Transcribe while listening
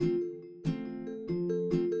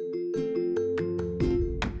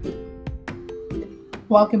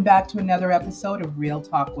Welcome back to another episode of Real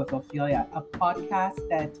Talk with Ophelia, a podcast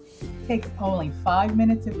that takes only 5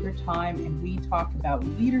 minutes of your time, and we talk about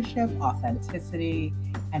leadership, authenticity,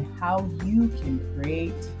 and how you can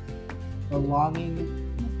create belonging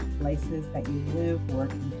in the places that you live,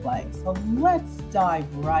 work, and play. So let's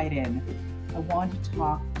dive right in. I want to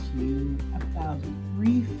talk to you about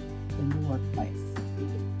grief in the workplace.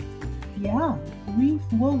 Yeah, grief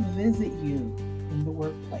will visit you in the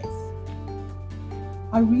workplace.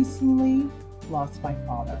 I recently lost my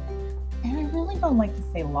father, and I really don't like to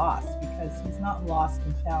say lost because he's not lost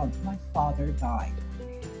and found. My father died.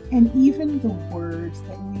 And even the words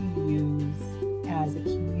that we use as a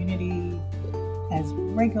community, as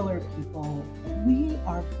regular people, we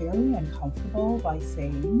are very uncomfortable by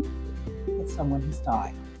saying that someone has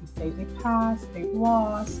died. We say they passed, they've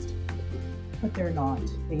lost, but they're not.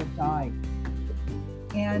 They have died.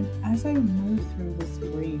 And as I move through this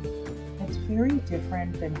grief, it's very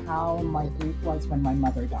different than how my grief was when my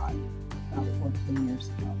mother died about 14 years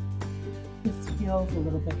ago. This feels a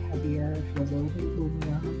little bit heavier, it feels a little bit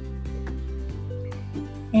gloomier.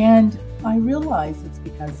 And I realize it's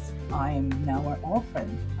because I am now an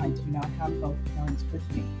orphan. I do not have both parents with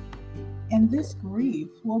me. And this grief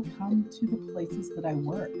will come to the places that I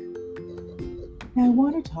work. Now, I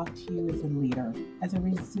want to talk to you as a leader, as a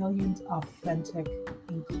resilient, authentic,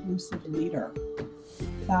 inclusive leader,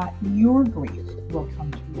 that your grief will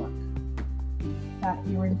come to work, that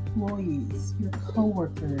your employees, your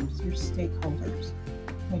coworkers, your stakeholders,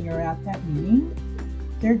 when you're at that meeting,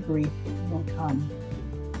 their grief will come.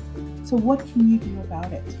 So what can you do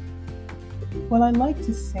about it? What I like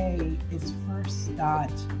to say is first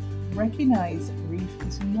that recognize grief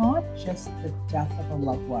is not just the death of a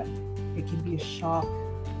loved one. It can be a shock.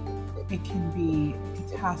 It can be a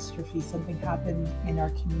catastrophe. Something happened in our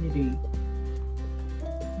community.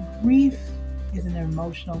 Grief is an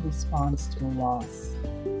emotional response to a loss.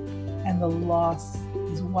 And the loss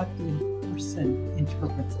is what the person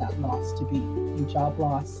interprets that loss to be. A job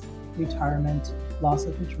loss, retirement, loss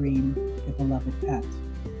of a dream, a beloved pet.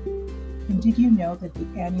 And did you know that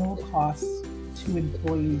the annual costs to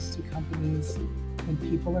employees, to companies, when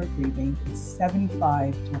people are grieving, is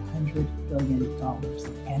 $75 to $100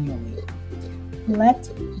 billion annually? Let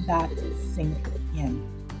that sink in.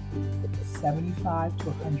 $75 to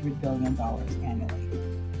 $100 billion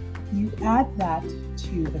annually. You add that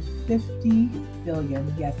to the 50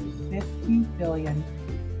 billion, yes, 50 billion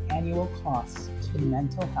annual costs to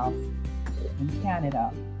mental health in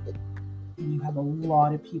Canada, and you have a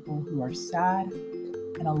lot of people who are sad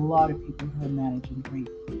and a lot of people who are managing grief.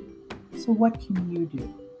 So what can you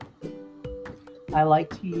do? I like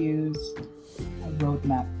to use a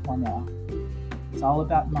roadmap formula. It's all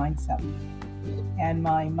about mindset. And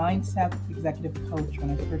my mindset executive coach,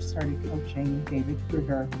 when I first started coaching, David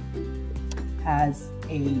Kruger, has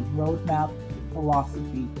a roadmap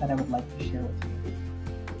philosophy that I would like to share with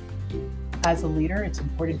you. As a leader, it's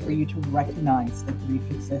important for you to recognize that grief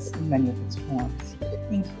exists in many of its forms.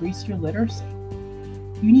 Increase your literacy.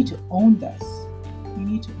 You need to own this. You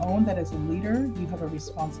need to own that as a leader, you have a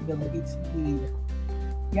responsibility to lead.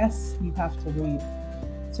 Yes, you have to lead.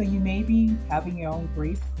 So you may be having your own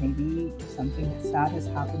grief, maybe something sad has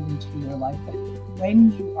happened into your life, but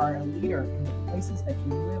when you are a leader in the places that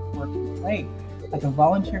you live, work, and play, like a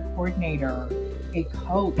volunteer coordinator, a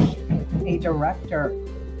coach, a director,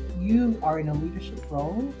 you are in a leadership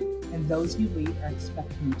role, and those you lead are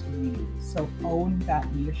expecting you to lead. So own that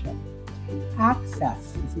leadership.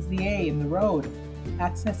 Access, this is the A in the road.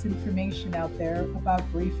 Access information out there about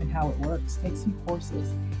grief and how it works. Take some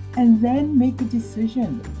courses and then make a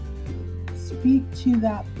decision. Speak to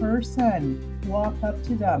that person. Walk up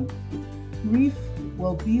to them. Grief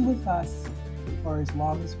will be with us for as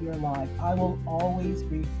long as we are alive. I will always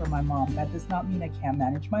grieve for my mom. That does not mean I can't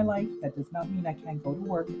manage my life. That does not mean I can't go to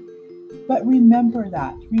work. But remember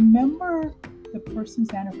that. Remember the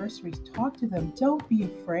person's anniversaries. Talk to them. Don't be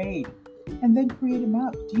afraid. And then create a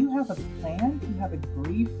map. Do you have a plan? Do you have a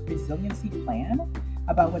grief resiliency plan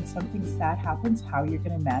about when something sad happens, how you're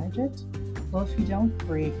going to manage it? Well, if you don't,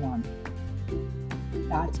 create one.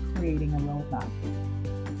 That's creating a roadmap.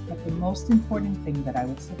 But the most important thing that I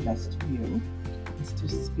would suggest to you is to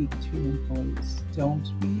speak to your employees. Don't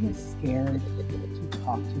be scared to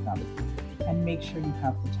talk to them. And make sure you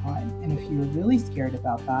have the time. And if you're really scared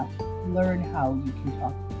about that, learn how you can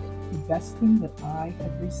talk. The best thing that I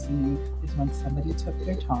have received is when somebody took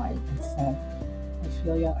their time and said,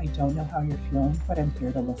 Ophelia, I don't know how you're feeling, but I'm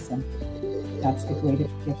here to listen. That's the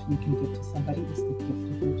greatest gift you can give to somebody, is the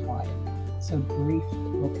gift of your time. So grief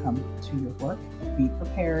will come to your work. Be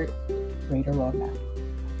prepared. Create a roadmap.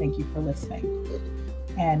 Thank you for listening.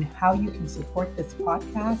 And how you can support this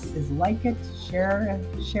podcast is like it, share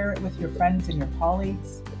it with your friends and your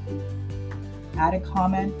colleagues, add a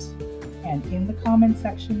comment, and in the comment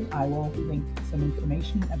section, I will link some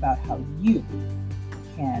information about how you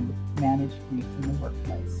can manage grief in the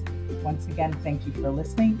workplace. Once again, thank you for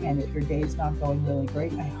listening, and if your day is not going really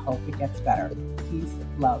great, I hope it gets better. Peace,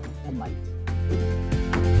 love, and light.